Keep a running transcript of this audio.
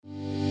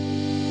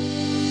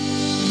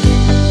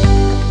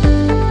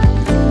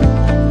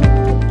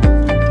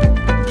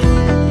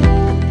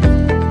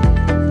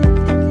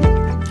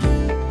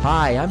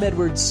I'm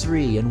Edward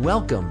Sri, and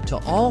welcome to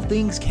All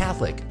Things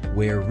Catholic,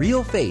 where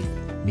real faith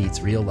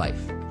meets real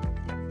life.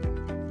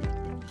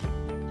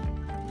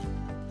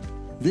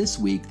 This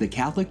week, the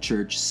Catholic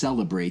Church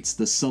celebrates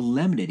the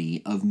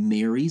solemnity of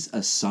Mary's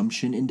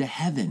Assumption into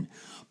heaven.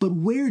 But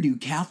where do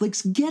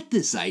Catholics get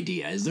this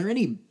idea? Is there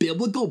any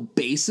biblical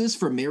basis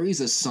for Mary's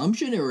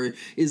Assumption, or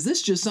is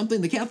this just something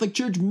the Catholic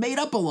Church made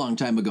up a long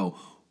time ago?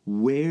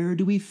 Where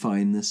do we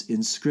find this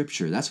in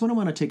Scripture? That's what I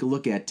want to take a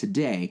look at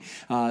today,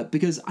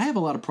 because I have a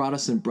lot of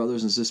Protestant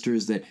brothers and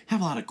sisters that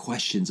have a lot of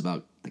questions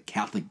about the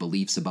Catholic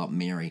beliefs about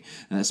Mary,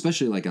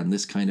 especially like on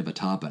this kind of a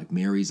topic,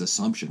 Mary's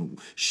Assumption.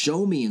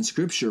 Show me in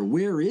Scripture,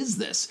 where is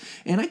this?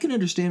 And I can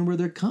understand where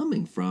they're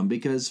coming from,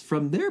 because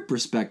from their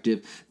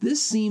perspective,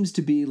 this seems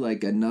to be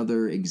like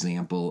another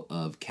example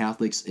of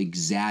Catholics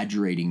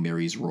exaggerating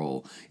Mary's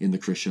role in the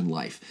Christian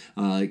life.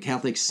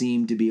 Catholics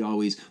seem to be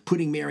always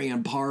putting Mary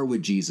on par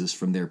with Jesus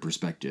from their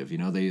perspective. You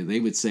know, they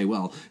would say,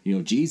 well, you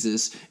know,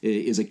 Jesus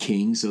is a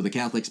king, so the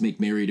Catholics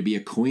make Mary to be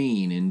a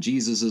queen, and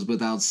Jesus is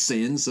without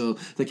sin, so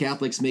the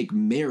Catholics make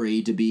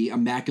Mary to be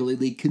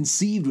immaculately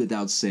conceived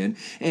without sin.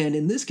 And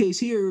in this case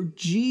here,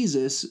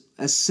 Jesus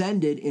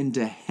ascended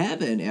into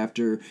heaven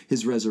after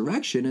his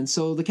resurrection, and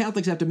so the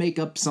Catholics have to make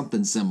up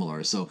something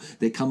similar. So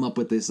they come up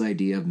with this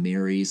idea of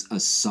Mary's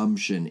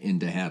Assumption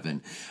into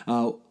heaven.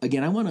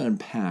 Again, I want to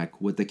unpack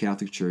what the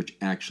Catholic Church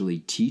actually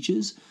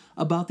teaches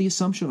about the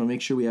Assumption. I'll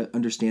make sure we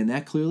understand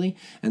that clearly,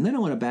 and then I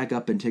want to back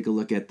up and take a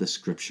look at the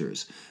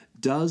Scriptures.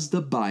 Does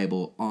the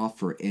Bible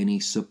offer any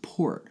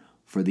support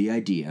for the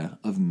idea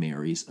of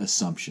Mary's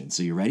Assumption?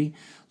 So you ready?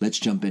 Let's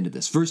jump into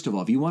this. First of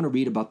all, if you want to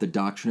read about the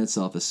doctrine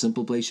itself, a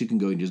simple place you can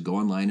go and just go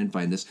online and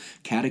find this.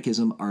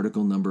 Catechism,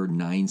 article number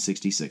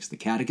 966. The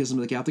Catechism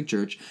of the Catholic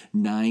Church,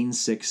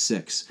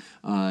 966,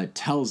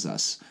 tells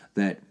us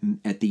that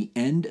at the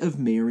end of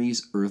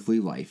Mary's earthly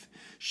life,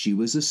 she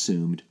was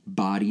assumed,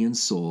 body and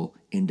soul,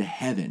 into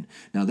heaven.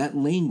 Now that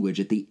language,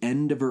 at the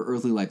end of her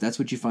earthly life, that's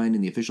what you find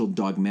in the official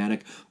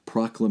dogmatic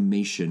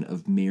proclamation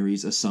of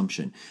Mary's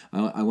Assumption.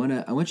 I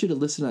want you to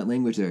listen to that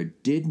language there.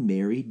 Did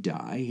Mary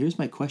die? Here's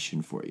my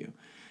question for you.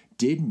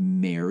 Did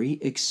Mary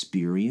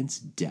experience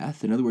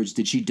death? In other words,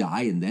 did she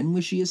die and then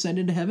was she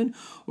ascended to heaven?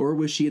 Or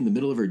was she in the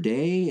middle of her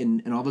day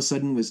and all of a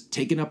sudden was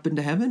taken up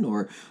into heaven?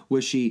 Or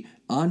was she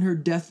on her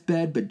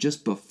deathbed but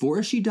just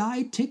before she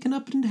died taken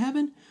up into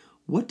heaven?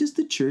 What does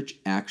the Church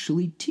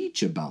actually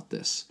teach about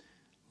this?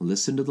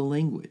 Listen to the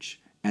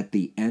language. At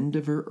the end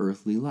of her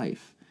earthly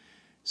life.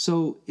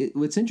 So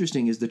what's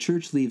interesting is the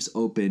Church leaves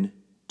open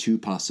two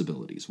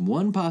possibilities.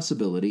 One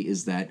possibility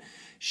is that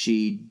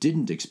she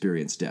didn't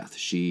experience death.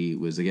 She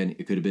was, again,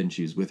 it could have been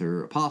she was with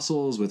her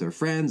apostles, with her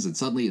friends, and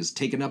suddenly is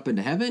taken up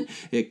into heaven.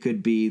 It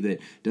could be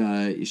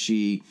that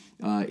she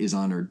is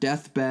on her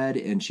deathbed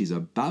and she's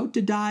about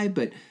to die,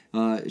 but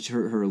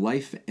her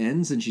life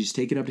ends and she's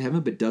taken up to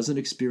heaven but doesn't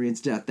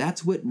experience death.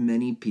 That's what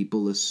many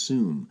people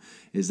assume,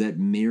 is that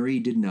Mary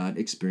did not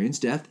experience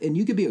death, and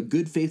you could be a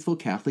good, faithful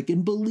Catholic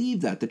and believe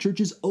that. The Church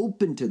is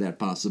open to that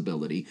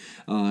possibility,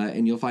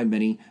 and you'll find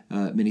many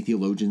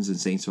theologians and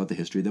saints throughout the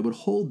history that would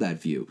hold that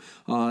view.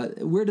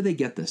 Where do they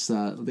get this?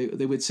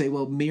 They would say,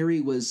 well,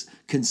 Mary was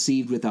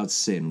conceived without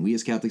sin. We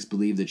as Catholics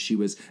believe that she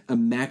was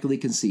immaculately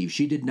conceived.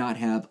 She did not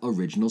have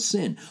original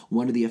sin.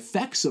 One of the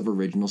effects of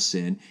original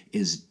sin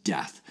is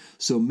death.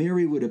 So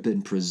Mary would have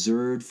been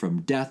preserved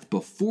from death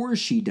before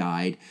she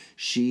died.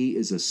 She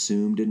is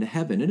assumed into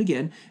heaven. And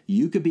again,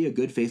 you could be a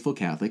good, faithful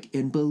Catholic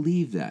and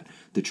believe that.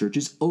 The Church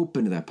is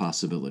open to that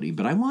possibility.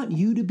 But I want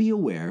you to be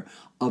aware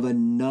of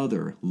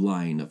another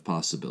line of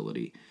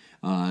possibility.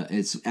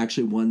 It's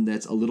actually one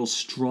that's a little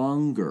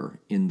stronger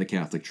in the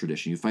Catholic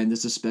tradition. You find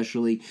this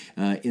especially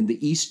in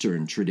the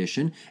Eastern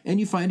tradition,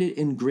 and you find it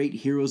in great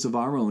heroes of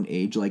our own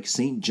age, like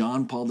St.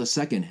 John Paul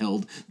II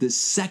held this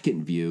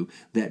second view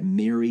that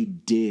Mary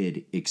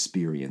did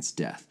experience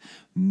death.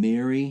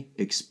 Mary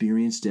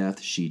experienced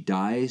death. She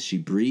dies, she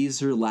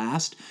breathes her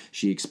last,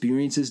 she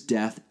experiences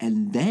death,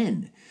 and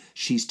then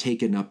she's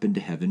taken up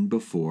into heaven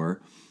before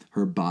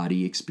her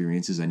body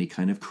experiences any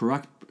kind of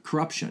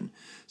corruption.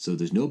 So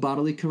there's no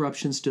bodily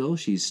corruption still.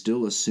 She's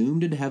still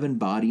assumed into heaven,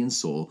 body and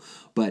soul,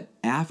 but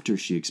after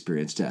she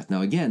experienced death.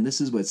 Now again,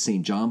 this is what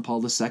St. John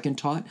Paul II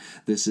taught.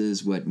 This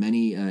is what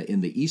many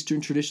in the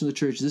Eastern tradition of the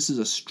Church, this is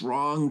a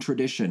strong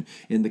tradition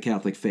in the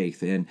Catholic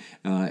faith. And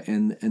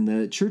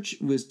the Church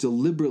was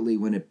deliberately,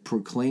 when it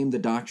proclaimed the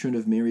doctrine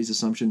of Mary's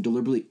Assumption,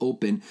 deliberately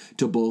open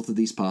to both of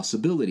these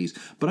possibilities.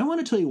 But I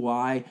want to tell you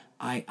why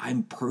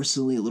I'm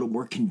personally a little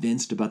more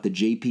convinced about the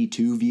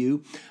JP2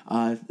 view.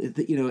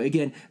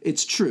 Again,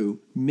 it's true.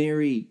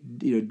 Mary,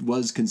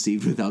 was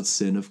conceived without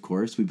sin, of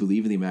course. We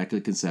believe in the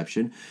Immaculate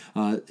Conception.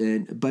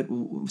 But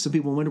some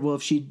people wonder, well,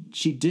 if she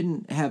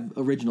didn't have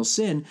original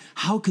sin,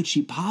 how could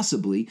she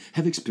possibly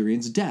have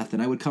experienced death?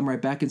 And I would come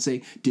right back and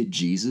say, did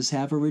Jesus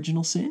have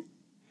original sin?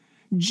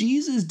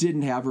 Jesus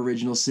didn't have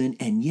original sin,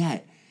 and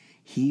yet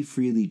he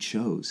freely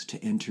chose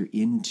to enter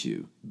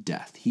into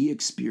death. He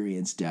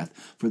experienced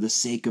death for the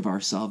sake of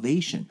our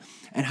salvation.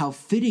 And how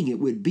fitting it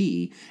would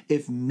be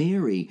if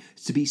Mary,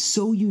 to be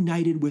so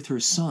united with her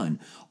son,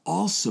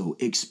 also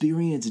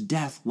experienced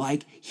death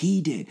like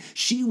he did.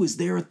 She was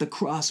there at the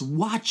cross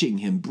watching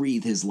him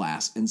breathe his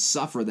last and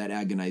suffer that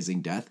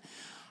agonizing death.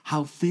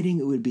 How fitting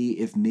it would be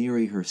if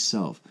Mary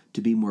herself,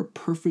 to be more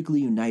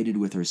perfectly united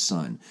with her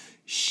son,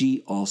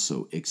 she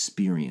also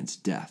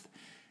experienced death.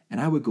 And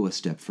I would go a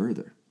step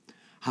further.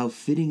 How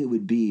fitting it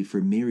would be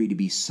for Mary to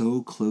be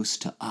so close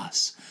to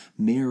us.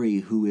 Mary,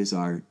 who is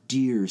our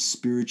dear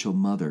spiritual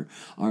mother,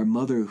 our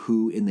mother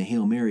who, in the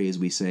Hail Mary, as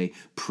we say,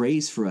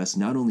 prays for us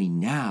not only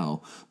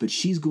now, but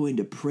she's going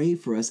to pray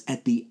for us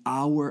at the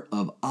hour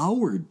of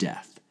our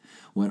death,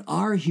 when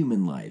our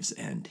human lives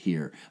end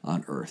here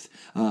on earth.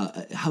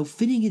 How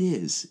fitting it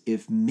is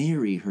if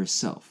Mary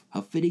herself,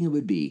 how fitting it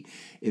would be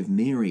if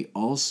Mary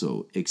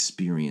also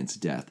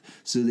experienced death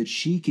so that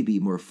she could be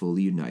more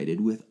fully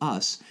united with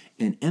us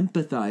and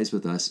empathize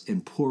with us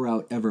and pour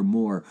out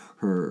evermore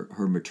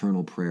her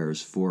maternal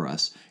prayers for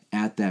us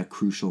at that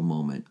crucial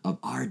moment of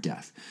our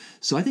death.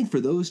 So I think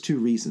for those two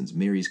reasons,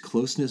 Mary's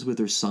closeness with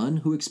her son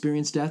who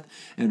experienced death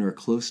and her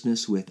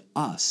closeness with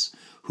us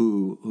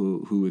who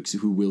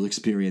will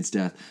experience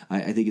death,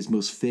 I think it's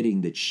most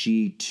fitting that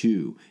she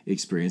too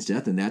experienced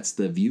death. And that's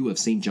the view of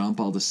St. John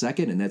Paul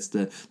II, and that's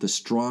the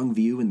strong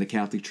view in the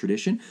Catholic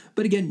tradition.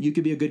 But again, you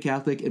could be a good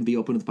Catholic and be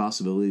open to the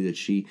possibility that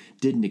she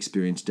didn't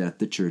experience death.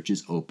 The Church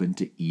is open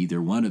to either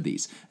one of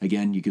these.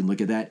 Again, you can look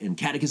at that in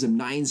Catechism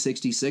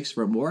 966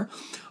 for more.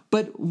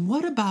 But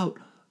what about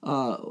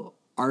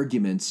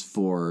arguments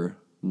for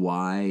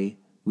why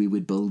we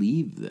would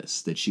believe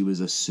this, that she was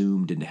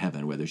assumed into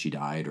heaven, whether she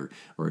died or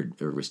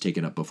was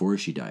taken up before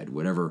she died,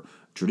 whatever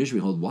tradition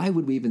we hold? Why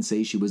would we even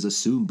say she was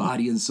assumed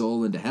body and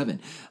soul into heaven?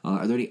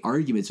 Are there any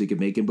arguments we could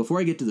make? And before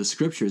I get to the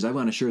scriptures, I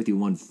want to share with you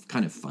one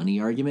kind of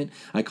funny argument.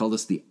 I call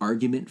this the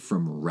argument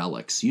from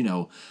relics. You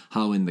know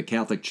how in the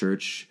Catholic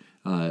Church,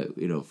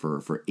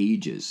 for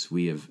ages,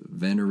 we have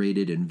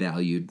venerated and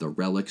valued the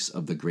relics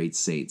of the great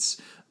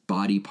saints,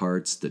 body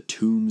parts, the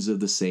tombs of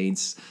the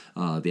saints,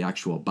 the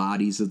actual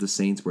bodies of the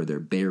saints where they're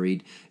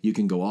buried. You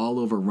can go all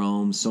over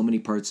Rome, so many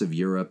parts of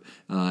Europe,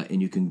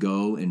 and you can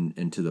go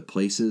and to the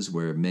places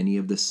where many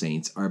of the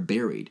saints are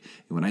buried.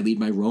 And when I lead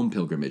my Rome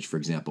pilgrimage, for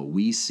example,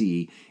 we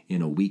see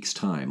in a week's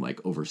time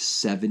like over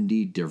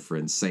 70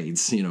 different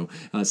saints.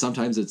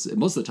 Sometimes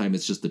most of the time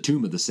it's just the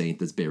tomb of the saint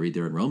that's buried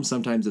there in Rome.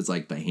 Sometimes it's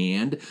like the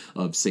hand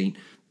of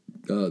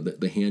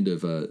the hand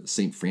of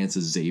Saint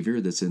Francis Xavier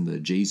that's in the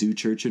Gesù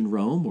Church in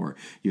Rome, or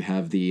you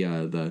have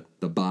the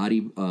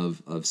body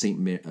of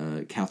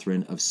Saint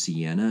Catherine of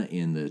Siena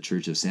in the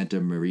Church of Santa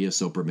Maria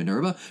sopra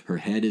Minerva. Her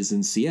head is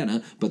in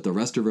Siena, but the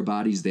rest of her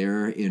body's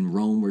there in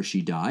Rome where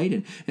she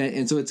died,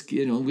 and so it's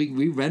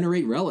we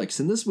venerate relics,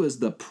 and this was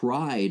the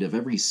pride of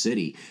every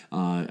city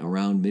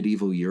around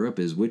medieval Europe,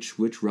 is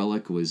which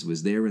relic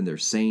was there in their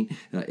saint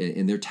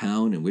in their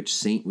town, and which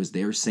saint was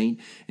their saint,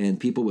 and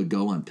people would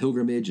go on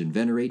pilgrimage and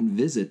venerate and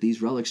visit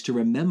these relics to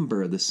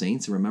remember the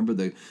saints and remember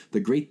the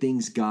great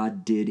things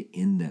God did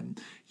in them.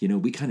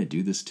 We kind of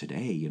do this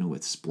today,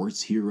 with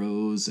sports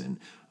heroes and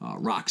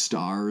rock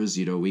stars.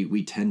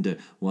 We tend to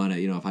want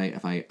to,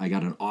 if I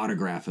got an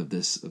autograph of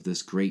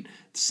this great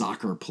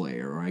soccer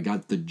player, or I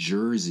got the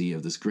jersey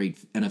of this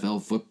great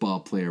NFL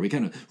football player, we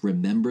kind of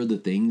remember the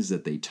things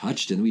that they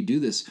touched, and we do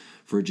this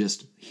for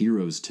just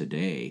heroes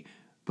today.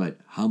 But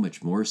how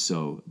much more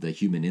so the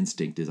human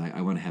instinct is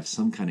I want to have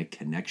some kind of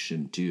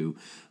connection to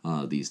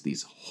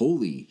these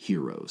holy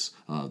heroes,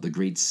 the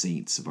great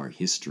saints of our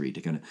history, to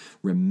kind of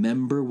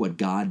remember what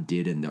God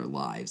did in their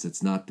lives.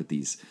 It's not that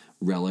these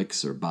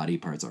relics or body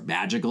parts are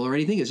magical or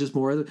anything. It's just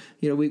more,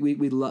 we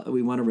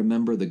want to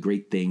remember the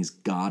great things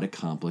God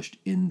accomplished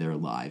in their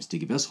lives to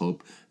give us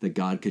hope that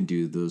God can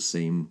do those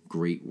same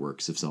great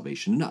works of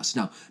salvation in us.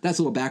 Now, that's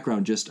a little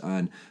background just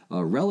on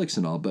relics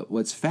and all, but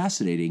what's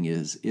fascinating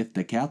is if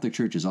the Catholic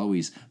Church has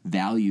always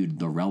valued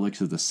the relics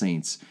of the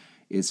saints,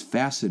 it's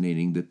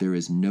fascinating that there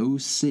is no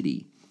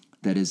city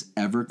that has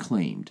ever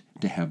claimed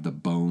to have the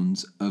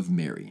bones of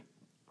Mary.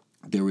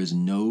 There is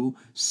no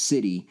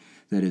city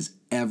that has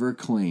ever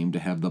claimed to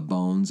have the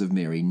bones of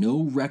Mary.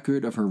 No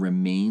record of her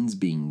remains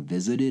being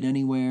visited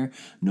anywhere.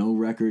 No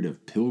record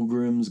of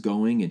pilgrims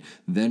going and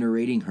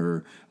venerating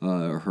her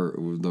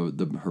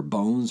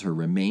bones, her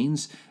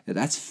remains.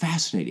 That's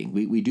fascinating.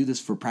 We do this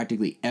for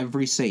practically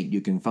every saint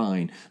you can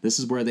find. This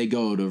is where they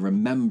go to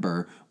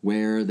remember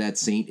where that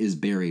saint is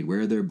buried,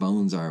 where their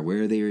bones are,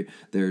 where their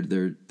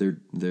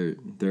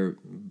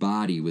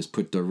body was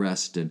put to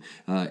rest,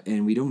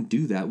 and we don't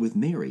do that with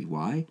Mary.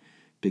 Why?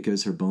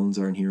 Because her bones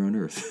aren't here on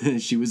earth.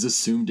 She was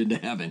assumed into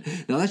heaven.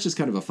 Now, that's just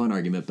kind of a fun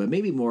argument, but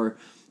maybe more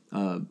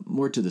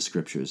to the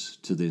scriptures,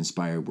 to the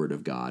inspired word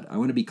of God. I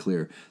want to be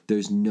clear.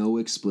 There's no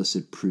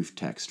explicit proof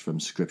text from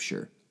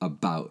scripture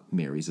about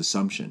Mary's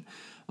assumption.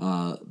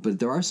 But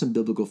there are some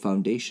biblical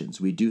foundations.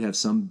 We do have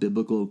some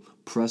biblical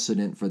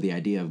precedent for the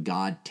idea of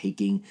God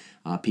taking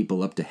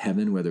people up to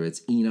heaven, whether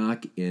it's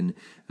Enoch in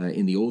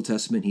the Old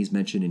Testament. He's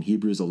mentioned in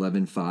Hebrews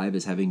 11:5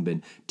 as having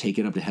been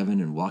taken up to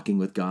heaven and walking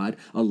with God.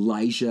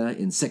 Elijah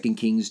in 2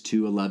 Kings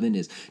 2:11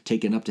 is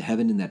taken up to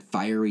heaven in that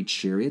fiery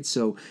chariot.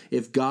 So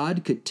if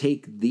God could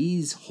take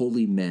these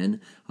holy men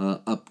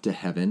up to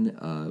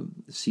heaven,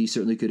 he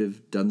certainly could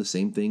have done the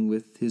same thing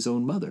with his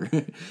own mother.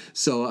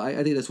 So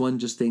I think that's one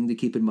just thing to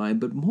keep in mind.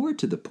 But more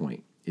to the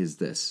point is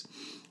this.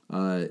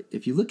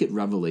 If you look at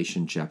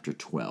Revelation chapter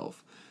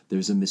 12,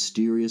 there's a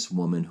mysterious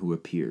woman who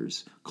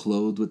appears,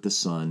 clothed with the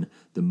sun,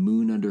 the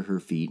moon under her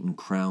feet, and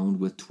crowned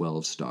with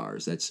 12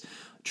 stars. That's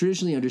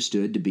traditionally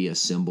understood to be a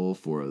symbol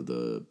for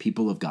the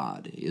people of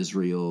God,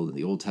 Israel in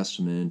the Old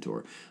Testament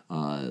or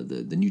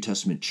the New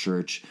Testament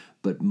church.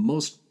 But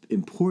most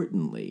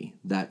importantly,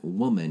 that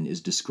woman is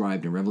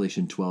described in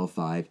Revelation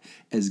 12:5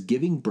 as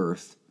giving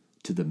birth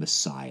to the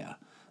Messiah,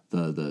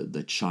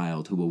 the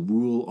child who will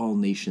rule all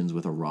nations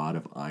with a rod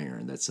of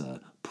iron. That's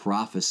a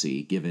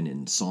prophecy given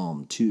in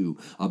Psalm 2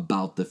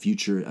 about the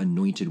future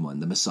anointed one,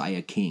 the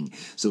Messiah King.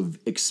 So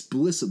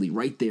explicitly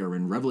right there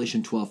in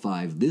Revelation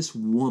 12:5, this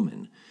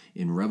woman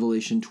in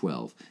Revelation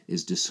 12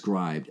 is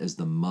described as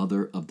the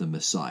mother of the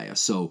Messiah.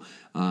 So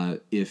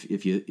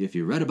if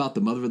you read about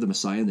the mother of the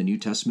Messiah in the New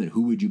Testament,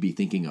 who would you be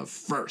thinking of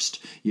first?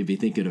 You'd be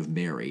thinking of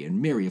Mary.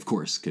 And Mary, of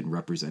course, can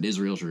represent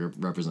Israel, she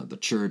represent the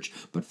church.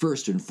 But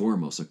first and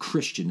foremost, a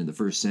Christian in the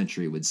first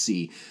century would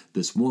see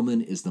this woman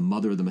is the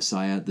mother of the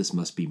Messiah. This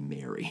must be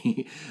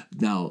Mary.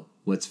 Now,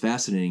 what's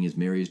fascinating is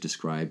Mary is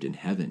described in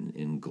heaven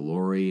in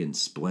glory and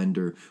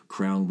splendor,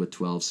 crowned with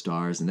 12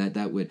 stars, and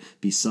that would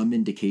be some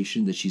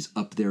indication that she's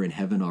up there in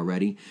heaven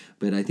already.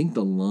 But I think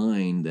the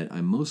line that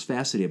I'm most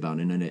fascinated about,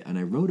 and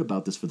I wrote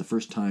about this for the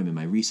first time in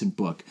my recent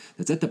book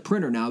that's at the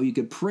printer now, you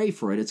could pray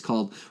for it. It's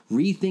called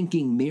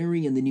Rethinking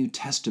Mary in the New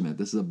Testament.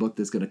 This is a book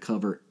that's going to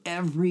cover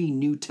every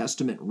New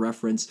Testament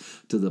reference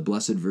to the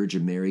Blessed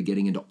Virgin Mary,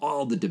 getting into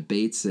all the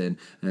debates. And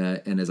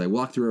as I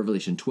walk through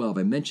Revelation 12,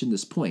 I mentioned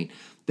this point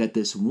that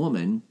this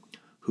woman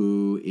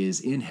who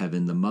is in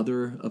heaven, the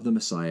mother of the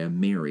Messiah,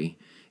 Mary,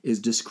 is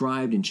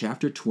described in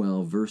chapter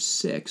 12, verse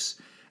 6,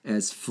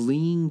 as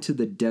fleeing to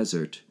the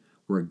desert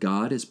where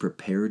God has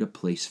prepared a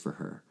place for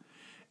her.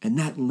 And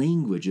that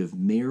language of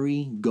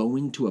Mary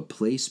going to a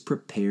place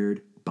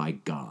prepared by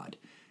God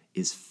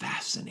is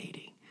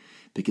fascinating,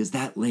 because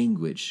that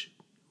language,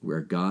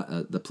 where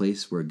God, the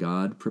place where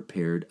God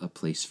prepared a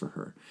place for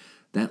her,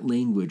 that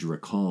language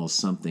recalls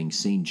something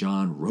St.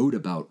 John wrote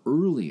about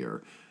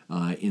earlier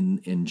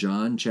in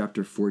John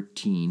chapter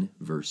 14,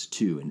 verse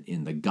 2,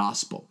 in the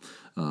Gospel,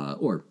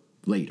 or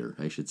later,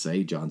 I should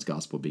say, John's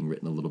Gospel being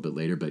written a little bit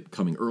later, but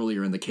coming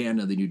earlier in the canon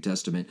of the New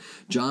Testament.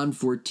 John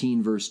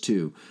 14, verse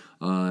 2,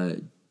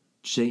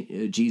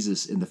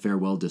 Jesus in the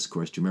farewell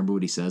discourse, do you remember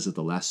what he says at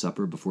the Last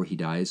Supper before he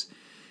dies?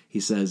 He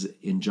says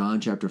in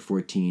John chapter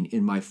 14,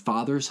 "In my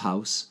Father's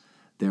house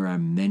there are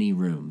many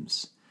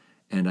rooms,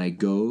 and I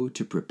go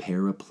to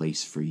prepare a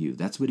place for you."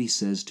 That's what he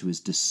says to his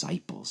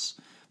disciples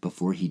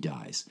before he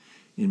dies.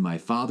 In my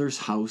Father's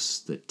house,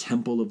 the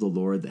temple of the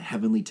Lord, the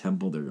heavenly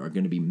temple, there are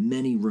going to be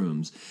many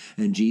rooms.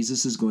 And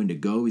Jesus is going to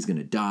go, he's going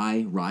to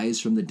die, rise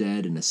from the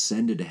dead, and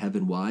ascend into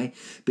heaven. Why?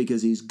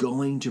 Because he's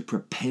going to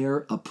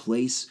prepare a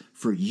place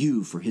for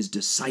you, for his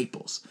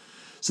disciples.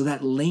 So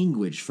that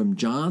language from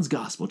John's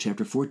Gospel,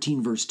 chapter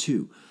 14, verse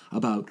 2,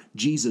 about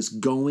Jesus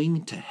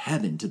going to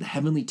heaven, to the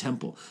heavenly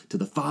temple, to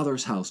the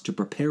Father's house, to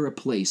prepare a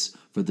place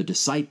for the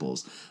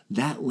disciples,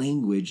 that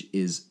language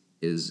is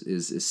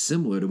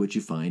similar to what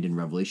you find in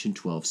Revelation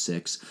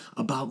 12:6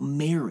 about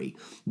Mary,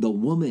 the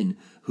woman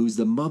who's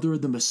the mother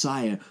of the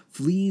Messiah,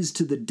 flees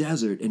to the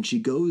desert, and she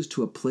goes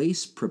to a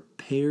place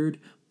prepared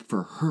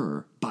for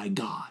her by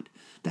God.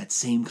 That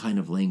same kind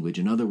of language.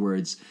 In other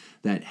words,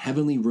 that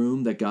heavenly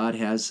room that God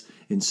has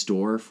in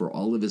store for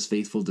all of his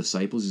faithful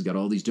disciples. He's got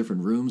all these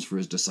different rooms for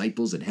his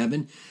disciples in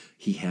heaven.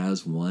 He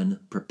has one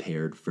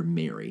prepared for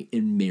Mary,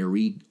 and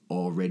Mary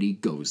already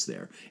goes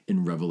there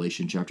in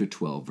Revelation chapter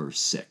 12, verse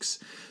 6.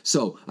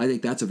 So I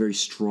think that's a very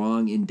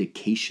strong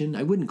indication.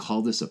 I wouldn't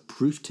call this a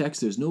proof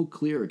text. There's no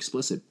clear,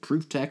 explicit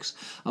proof text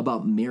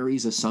about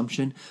Mary's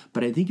assumption,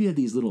 but I think you have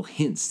these little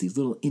hints, these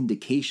little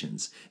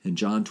indications,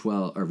 and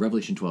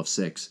Revelation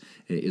 12:6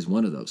 is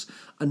one of those.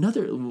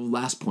 Another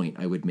last point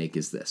I would make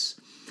is this.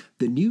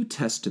 The New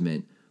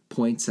Testament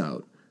points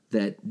out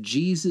that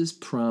Jesus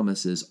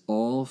promises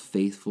all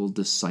faithful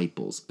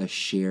disciples a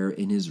share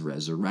in his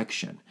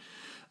resurrection.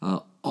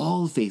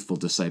 All faithful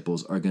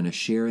disciples are going to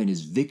share in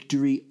his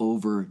victory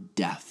over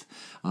death,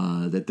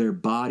 that their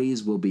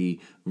bodies will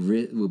be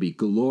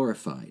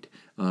glorified,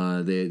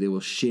 They will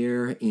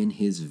share in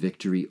his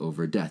victory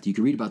over death. You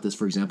can read about this,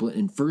 for example,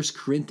 in 1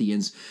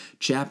 Corinthians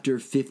chapter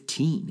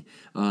 15.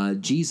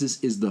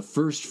 Jesus is the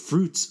first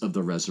fruits of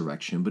the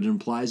resurrection, but it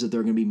implies that there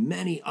are going to be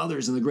many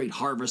others in the great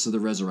harvest of the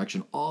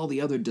resurrection. All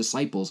the other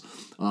disciples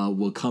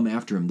will come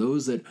after him.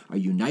 Those that are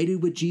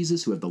united with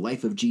Jesus, who have the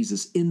life of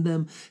Jesus in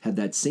them, have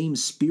that same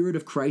Spirit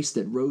of Christ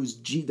that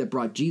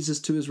brought Jesus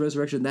to his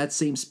resurrection. That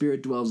same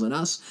Spirit dwells in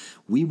us.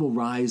 We will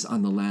rise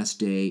on the last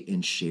day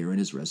and share in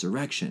his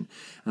resurrection.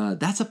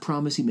 That's a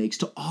promise he makes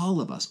to all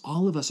of us.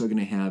 All of us are going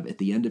to have, at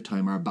the end of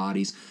time, our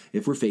bodies,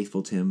 if we're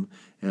faithful to him,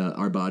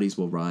 our bodies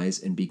will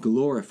rise and be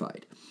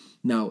glorified.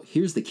 Now,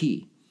 here's the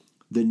key.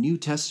 The New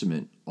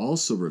Testament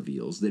also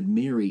reveals that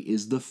Mary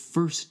is the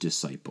first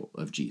disciple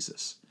of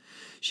Jesus.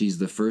 She's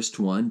the first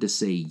one to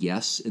say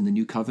yes in the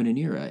New Covenant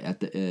era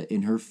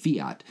in her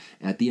fiat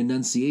at the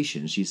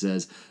Annunciation. She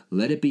says,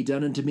 "Let it be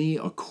done unto me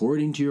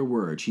according to your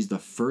word." She's the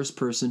first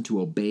person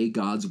to obey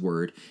God's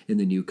word in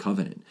the New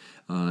Covenant.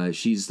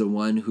 She's the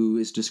one who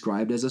is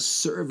described as a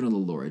servant of the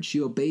Lord. She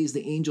obeys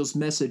the angel's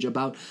message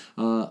about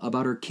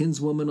her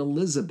kinswoman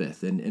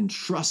Elizabeth and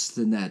trusts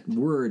in that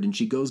word, and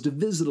she goes to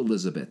visit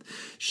Elizabeth.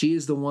 She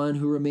is the one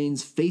who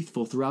remains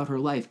faithful throughout her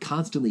life,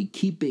 constantly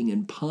keeping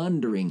and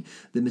pondering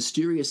the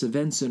mysterious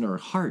events in her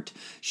heart.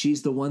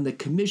 She's the one that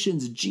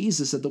commissions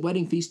Jesus at the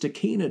wedding feast at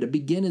Cana to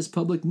begin his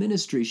public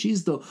ministry.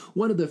 She's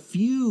one of the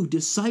few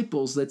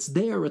disciples that's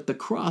there at the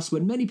cross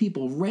when many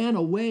people ran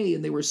away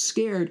and they were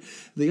scared.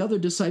 The other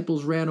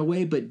disciples ran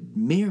away, but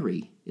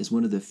Mary is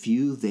one of the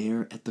few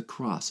there at the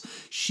cross.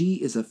 She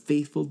is a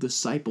faithful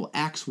disciple.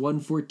 Acts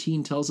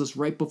 1:14 tells us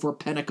right before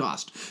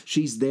Pentecost,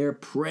 she's there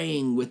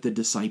praying with the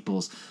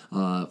disciples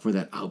for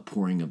that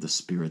outpouring of the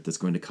Spirit that's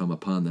going to come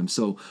upon them.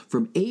 So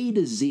from A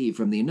to Z,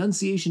 from the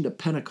Annunciation to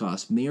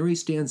Pentecost, Mary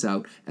stands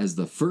out as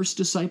the first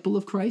disciple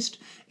of Christ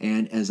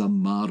and as a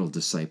model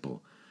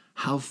disciple.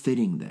 How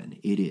fitting then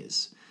it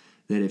is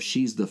that if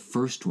she's the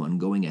first one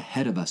going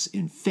ahead of us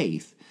in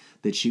faith,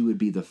 that she would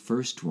be the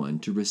first one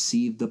to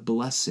receive the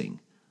blessing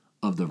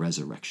of the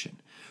resurrection.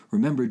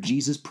 Remember,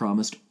 Jesus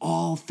promised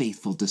all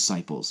faithful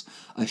disciples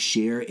a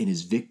share in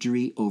his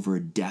victory over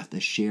death, a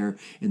share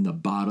in the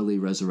bodily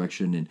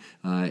resurrection,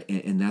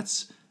 and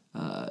that's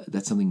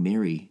something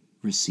Mary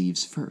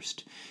receives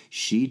first.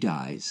 She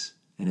dies,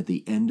 and at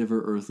the end of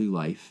her earthly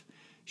life,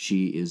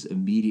 she is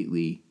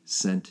immediately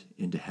sent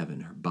into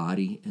heaven, her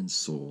body and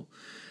soul.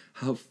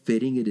 How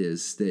fitting it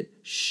is that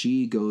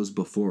she goes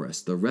before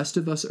us. The rest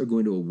of us are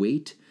going to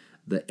await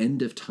the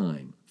end of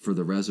time for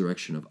the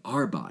resurrection of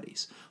our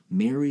bodies.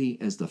 Mary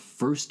as the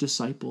first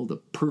disciple, the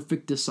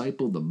perfect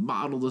disciple, the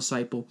model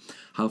disciple,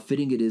 how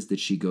fitting it is that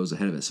she goes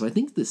ahead of us. So I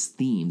think this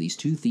theme, these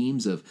two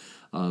themes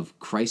of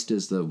Christ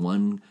as the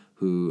one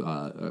who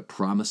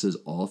promises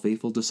all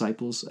faithful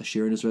disciples a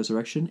share in his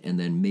resurrection, and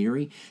then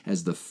Mary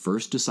as the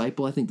first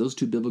disciple. I think those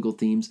two biblical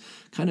themes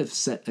kind of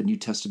set a New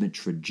Testament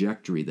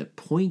trajectory that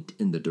point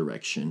in the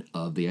direction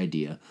of the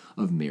idea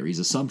of Mary's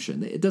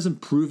assumption. It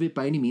doesn't prove it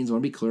by any means, I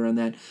want to be clear on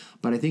that,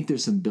 but I think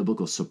there's some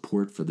biblical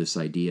support for this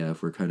idea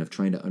if we're kind of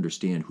trying to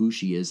understand who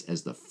she is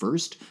as the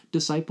first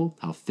disciple,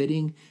 how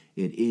fitting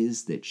it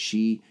is that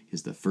she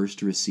is the first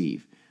to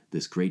receive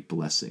this great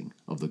blessing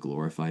of the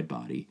glorified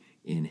body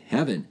in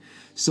heaven.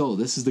 So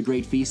this is the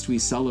great feast we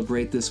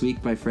celebrate this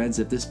week, my friends.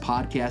 If this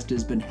podcast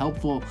has been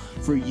helpful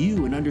for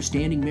you in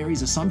understanding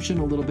Mary's assumption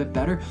a little bit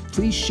better,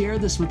 please share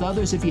this with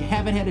others. If you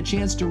haven't had a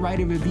chance to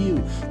write a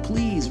review,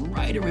 please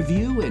write a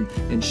review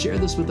and share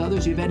this with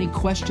others. If you have any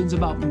questions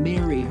about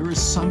Mary, her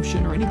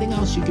assumption, or anything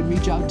else, you can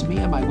reach out to me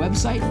on my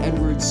website,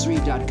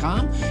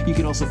 edwardsreed.com. You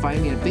can also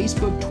find me on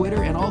Facebook,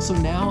 Twitter, and also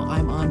now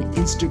I'm on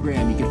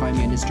Instagram. You can find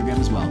me on Instagram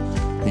as well.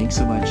 Thanks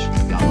so much.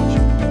 God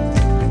bless you.